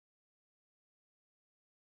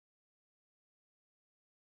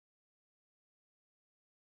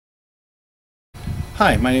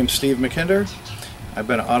Hi, my name is Steve McKinder. I've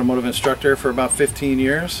been an automotive instructor for about 15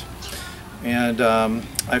 years, and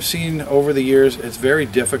I've seen over the years it's very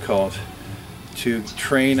difficult to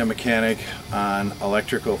train a mechanic on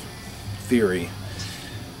electrical theory.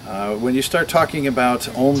 When you start talking about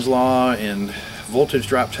Ohm's law and voltage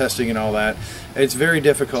drop testing and all that, it's very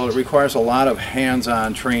difficult. It requires a lot of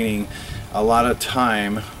hands-on training, a lot of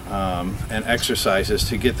time and exercises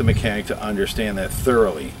to get the mechanic to understand that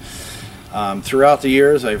thoroughly. Throughout the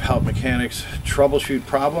years, I've helped mechanics troubleshoot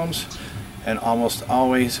problems, and almost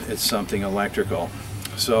always it's something electrical.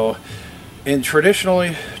 So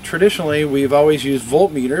traditionally we've always used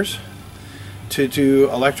voltmeters to do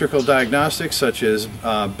electrical diagnostics, such as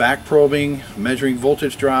back probing, measuring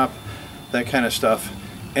voltage drop, that kind of stuff.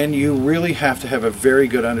 And you really have to have a very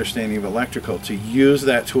good understanding of electrical to use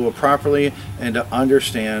that tool properly and to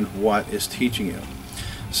understand what is teaching you.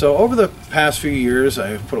 So over the past few years,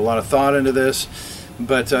 I've put a lot of thought into this,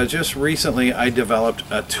 but just recently I developed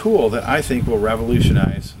a tool that I think will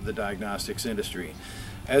revolutionize the diagnostics industry.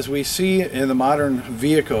 As we see in the modern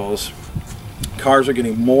vehicles, cars are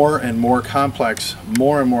getting more and more complex,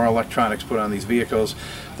 more and more electronics put on these vehicles.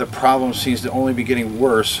 The problem seems to only be getting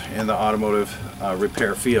worse in the automotive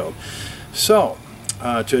repair field. So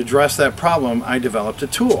to address that problem, I developed a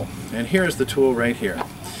tool, and here's the tool right here.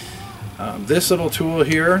 This little tool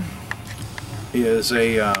here is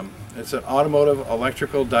it's an automotive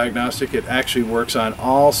electrical diagnostic. It actually works on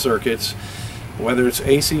all circuits, whether it's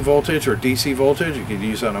AC voltage or DC voltage. You can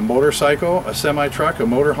use it on a motorcycle, a semi-truck, a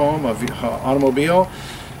motorhome, an automobile.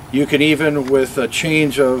 You can even, with a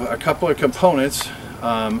change of a couple of components,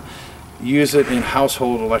 use it in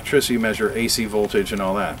household electricity, measure AC voltage and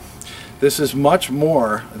all that. This is much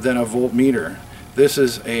more than a voltmeter. This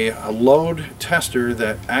is a load tester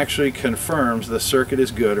that actually confirms the circuit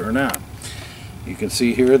is good or not. You can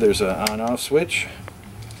see here there's an on-off switch.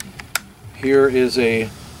 Here is a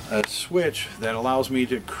switch that allows me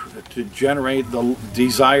to generate the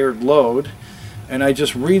desired load, and I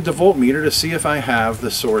just read the voltmeter to see if I have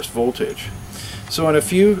the source voltage. So in a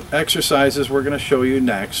few exercises we're going to show you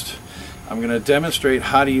next, I'm going to demonstrate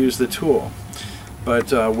how to use the tool.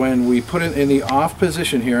 But when we put it in the off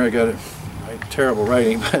position here, I got it terrible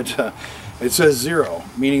writing, but it says 0,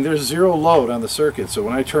 meaning there's 0 load on the circuit. So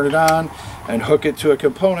when I turn it on and hook it to a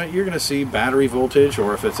component, you're going to see battery voltage,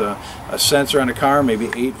 or if it's a sensor on a car, maybe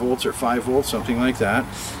 8 volts or 5 volts, something like that.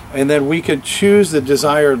 And then we can choose the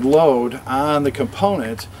desired load on the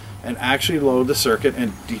component and actually load the circuit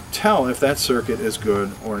and tell if that circuit is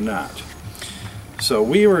good or not. So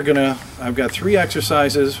I've got 3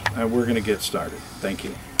 exercises and we're going to get started. Thank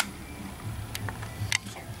you.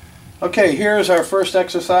 Okay, here's our first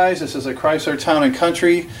exercise. This is a Chrysler Town &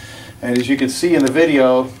 Country, and as you can see in the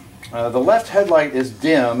video, the left headlight is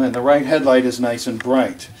dim and the right headlight is nice and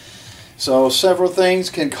bright. So several things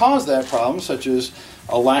can cause that problem, such as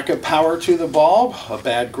a lack of power to the bulb, a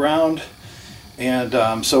bad ground,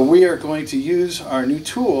 and so we are going to use our new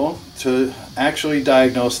tool to actually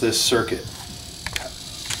diagnose this circuit.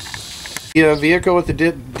 A vehicle with the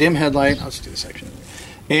dim headlight, let's do this section,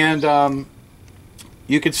 and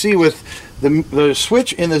you can see with the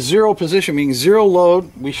switch in the 0 position, meaning 0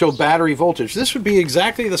 load, we show battery voltage. This would be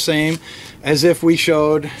exactly the same as if we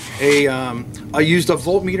showed used a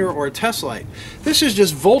voltmeter or a test light. This is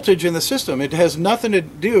just voltage in the system. It has nothing to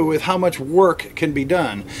do with how much work can be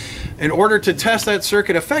done. In order to test that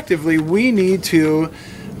circuit effectively, we need to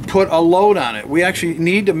put a load on it. We actually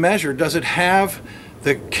need to measure, does it have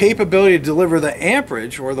the capability to deliver the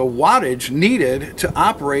amperage or the wattage needed to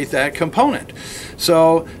operate that component.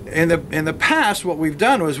 So in the past, what we've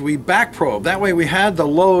done was we back probe. That way we had the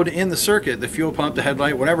load in the circuit, the fuel pump, the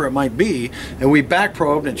headlight, whatever it might be, and we back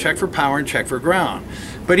probed and checked for power and checked for ground.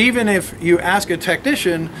 But even if you ask a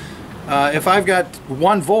technician, if I've got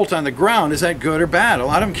 1 volt on the ground, is that good or bad? A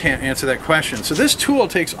lot of them can't answer that question. So this tool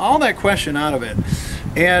takes all that question out of it.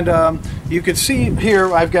 And you can see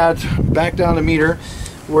here I've got, back down the meter,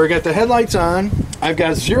 where I got the headlights on, I've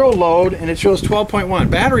got 0 load, and it shows 12.1.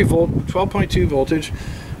 Battery volt, 12.2 voltage.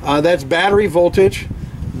 That's battery voltage.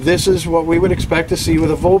 This is what we would expect to see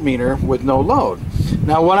with a voltmeter with no load.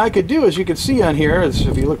 Now what I could do, as you can see on here, is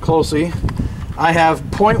if you look closely, I have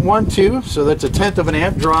 0.12, so that's 1/10 of an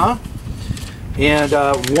amp draw, and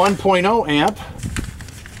 1.0 amp,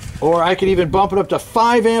 or I could even bump it up to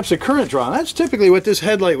 5 amps of current draw. That's typically what this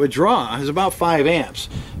headlight would draw, is about 5 amps.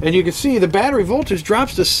 And you can see the battery voltage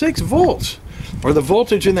drops to 6 volts, or the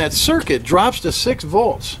voltage in that circuit drops to 6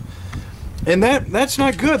 volts. And that's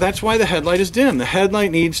not good. That's why the headlight is dim. The headlight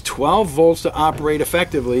needs 12 volts to operate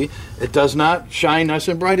effectively. It does not shine nice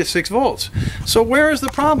and bright at 6 volts. So where is the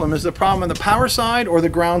problem? Is the problem on the power side or the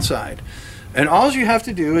ground side? And all you have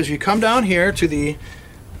to do is you come down here to the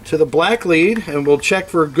black lead, and we'll check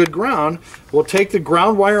for good ground. We'll take the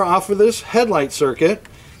ground wire off of this headlight circuit,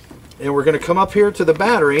 and we're going to come up here to the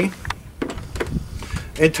battery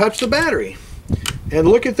and touch the battery. And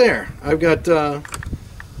look at there. I've got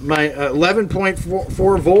my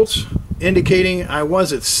 11.4 volts indicating I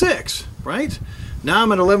was at 6, right? Now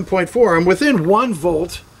I'm at 11.4. I'm within 1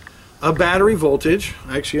 volt of battery voltage.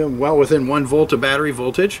 Actually, I'm well within 1 volt of battery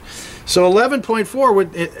voltage. So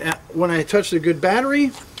 11.4, when I touch the good battery,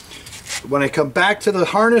 when I come back to the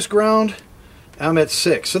harness ground, I'm at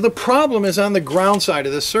 6. So the problem is on the ground side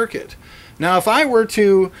of the circuit. Now if I were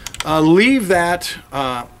to leave that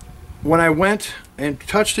when I went and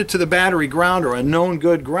touched it to the battery ground or a known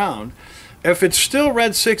good ground, if it's still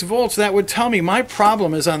read 6 volts, that would tell me my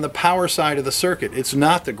problem is on the power side of the circuit. It's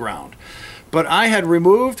not the ground. But I had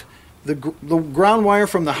removed the ground wire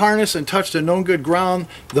from the harness and touched a known good ground.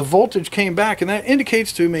 The voltage came back, and that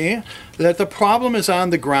indicates to me that the problem is on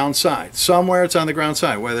the ground side. Somewhere it's on the ground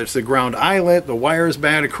side, whether it's the ground eyelet, the wire is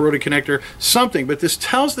bad, a corroded connector, something. But this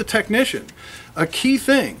tells the technician a key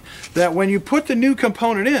thing, that when you put the new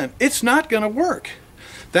component in, it's not going to work.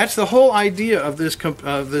 That's the whole idea of this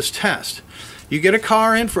test. You get a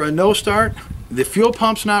car in for a no start, the fuel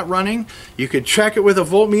pump's not running, you could check it with a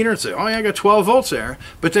voltmeter and say, oh yeah, I got 12 volts there,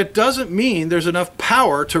 but that doesn't mean there's enough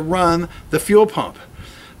power to run the fuel pump.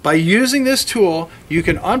 By using this tool, you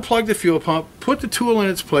can unplug the fuel pump, put the tool in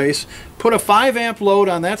its place, put a 5 amp load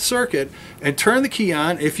on that circuit, and turn the key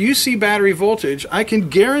on. If you see battery voltage, I can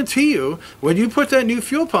guarantee you when you put that new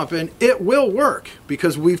fuel pump in, it will work,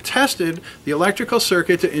 because we've tested the electrical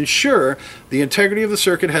circuit to ensure the integrity of the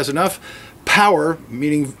circuit has enough power,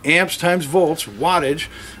 meaning amps times volts, wattage.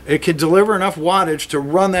 It can deliver enough wattage to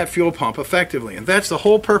run that fuel pump effectively. And that's the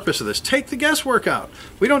whole purpose of this. Take the guesswork out.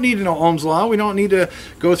 We don't need to know Ohm's law. We don't need to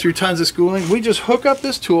go through tons of schooling. We just hook up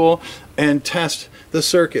this tool and test the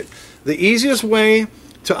circuit. The easiest way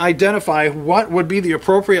to identify what would be the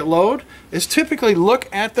appropriate load is typically look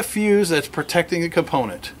at the fuse that's protecting the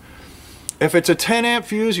component. If it's a 10 amp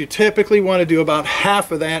fuse, you typically want to do about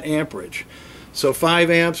half of that amperage. So 5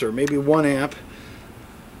 amps or maybe 1 amp.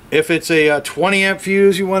 If it's a 20 amp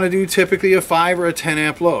fuse, you want to do typically a 5 or a 10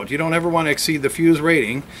 amp load. You don't ever want to exceed the fuse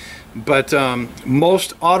rating, but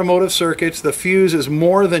most automotive circuits, the fuse is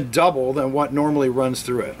more than double than what normally runs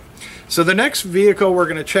through it. So the next vehicle we're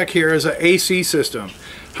going to check here is an AC system.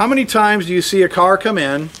 How many times do you see a car come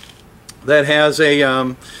in that has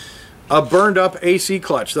a burned up AC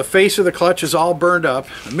clutch? The face of the clutch is all burned up.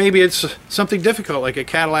 Maybe it's something difficult like a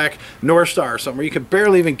Cadillac Northstar or something where you can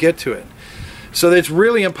barely even get to it. So it's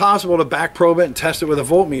really impossible to back probe it and test it with a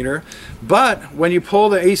voltmeter. But when you pull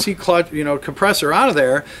the AC clutch, compressor out of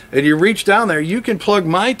there and you reach down there, you can plug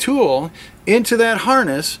my tool into that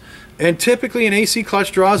harness, and typically an AC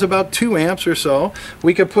clutch draws about 2 amps or so.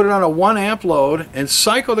 We could put it on a 1 amp load and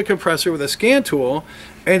cycle the compressor with a scan tool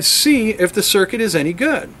and see if the circuit is any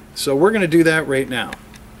good. So we're going to do that right now.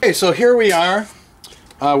 Okay, so here we are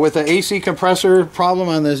with the AC compressor problem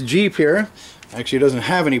on this Jeep here. Actually, it doesn't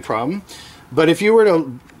have any problem. But if you were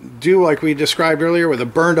to do like we described earlier with a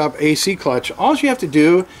burned up AC clutch, all you have to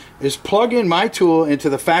do is plug in my tool into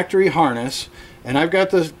the factory harness, and I've got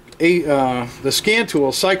the scan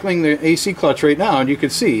tool cycling the AC clutch right now, and you can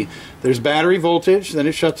see there's battery voltage, then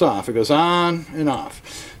it shuts off. It goes on and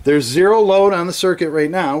off. There's 0 load on the circuit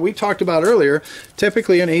right now. We talked about earlier,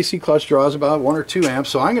 typically an AC clutch draws about 1 or 2 amps,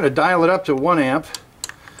 so I'm going to dial it up to 1 amp.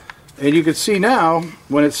 And you can see now,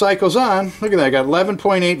 when it cycles on, look at that, I got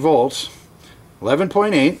 11.8 volts,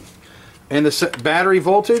 11.8. And the battery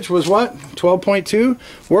voltage was what? 12.2?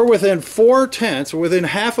 We're within 4/10, within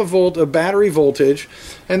half a volt of battery voltage.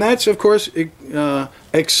 And that's, of course,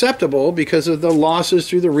 acceptable because of the losses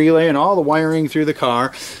through the relay and all the wiring through the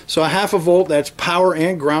car. So a half a volt, that's power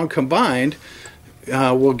and ground combined,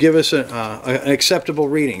 will give us an acceptable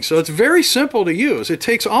reading. So it's very simple to use. It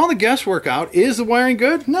takes all the guesswork out. Is the wiring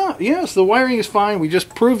good? No. Yes, the wiring is fine. We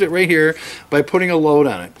just proved it right here by putting a load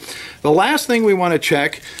on it. The last thing we want to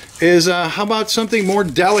check is how about something more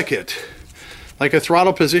delicate, like a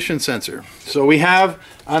throttle position sensor. So we have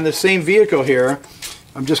on the same vehicle here,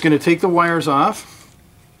 I'm just going to take the wires off,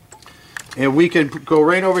 and we can go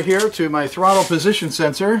right over here to my throttle position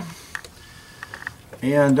sensor,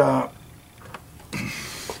 and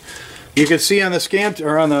you can see on the scan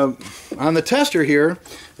or on the tester here,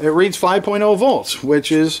 it reads 5.0 volts,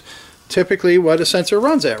 which is typically what a sensor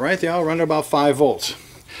runs at, right? They all run at about 5 volts.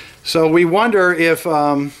 So we wonder if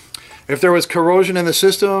there was corrosion in the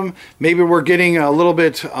system. Maybe we're getting a little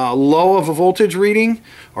bit low of a voltage reading,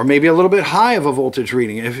 or maybe a little bit high of a voltage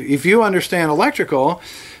reading. If you understand electrical,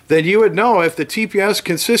 then you would know if the TPS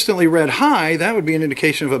consistently read high, that would be an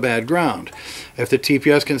indication of a bad ground. If the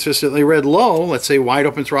TPS consistently read low, let's say wide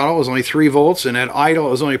open throttle was only 3 volts and at idle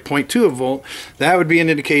it was only 0.2 volt, that would be an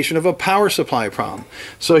indication of a power supply problem.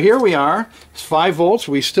 So here we are, it's 5 volts.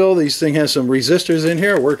 This thing has some resistors in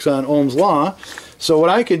here. It works on Ohm's law. So what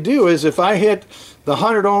I could do is if I hit the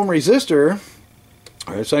 100 ohm resistor,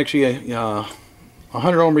 or it's actually a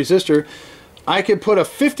 100 ohm resistor, I could put a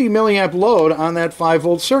 50 milliamp load on that 5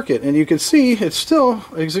 volt circuit, and you can see it still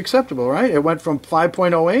is acceptable, right? It went from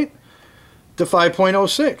 5.08 to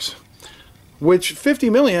 5.06, which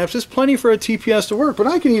 50 milliamps is plenty for a TPS to work. But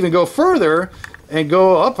I can even go further and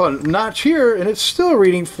go up a notch here, and it's still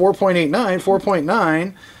reading 4.89,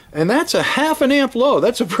 4.9, and that's a ½ amp load.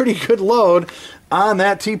 That's a pretty good load on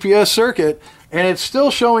that TPS circuit, and it's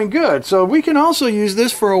still showing good. So we can also use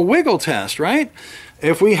this for a wiggle test, right?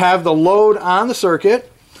 If we have the load on the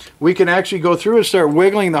circuit, we can actually go through and start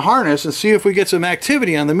wiggling the harness and see if we get some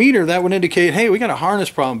activity on the meter. That would indicate, hey, we got a harness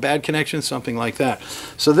problem, bad connection, something like that.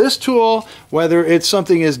 So this tool, whether it's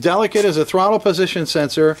something as delicate as a throttle position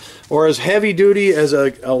sensor or as heavy duty as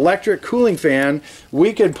an electric cooling fan,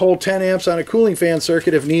 we can pull 10 amps on a cooling fan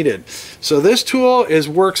circuit if needed. So this tool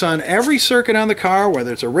works on every circuit on the car,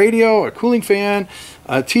 whether it's a radio, a cooling fan,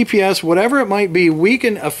 a TPS, whatever it might be. We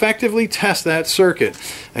can effectively test that circuit.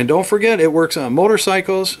 And don't forget, it works on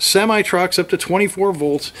motorcycles, semi-trucks up to 24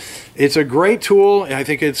 volts. It's a great tool. I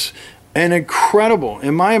think it's an incredible,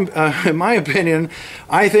 in my opinion,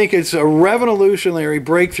 I think it's a revolutionary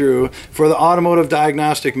breakthrough for the automotive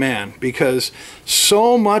diagnostic man, because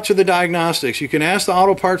so much of the diagnostics, you can ask the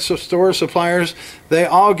auto parts store suppliers, they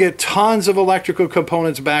all get tons of electrical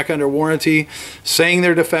components back under warranty saying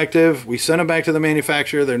they're defective. We send them back to the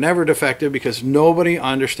manufacturer. They're never defective because nobody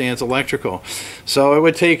understands electrical. So it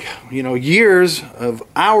would take, years of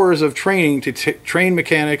hours of training to train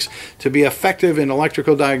mechanics to be effective in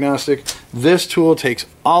electrical diagnostic. This tool takes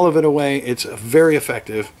all of it away. It's very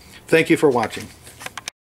effective. Thank you for watching.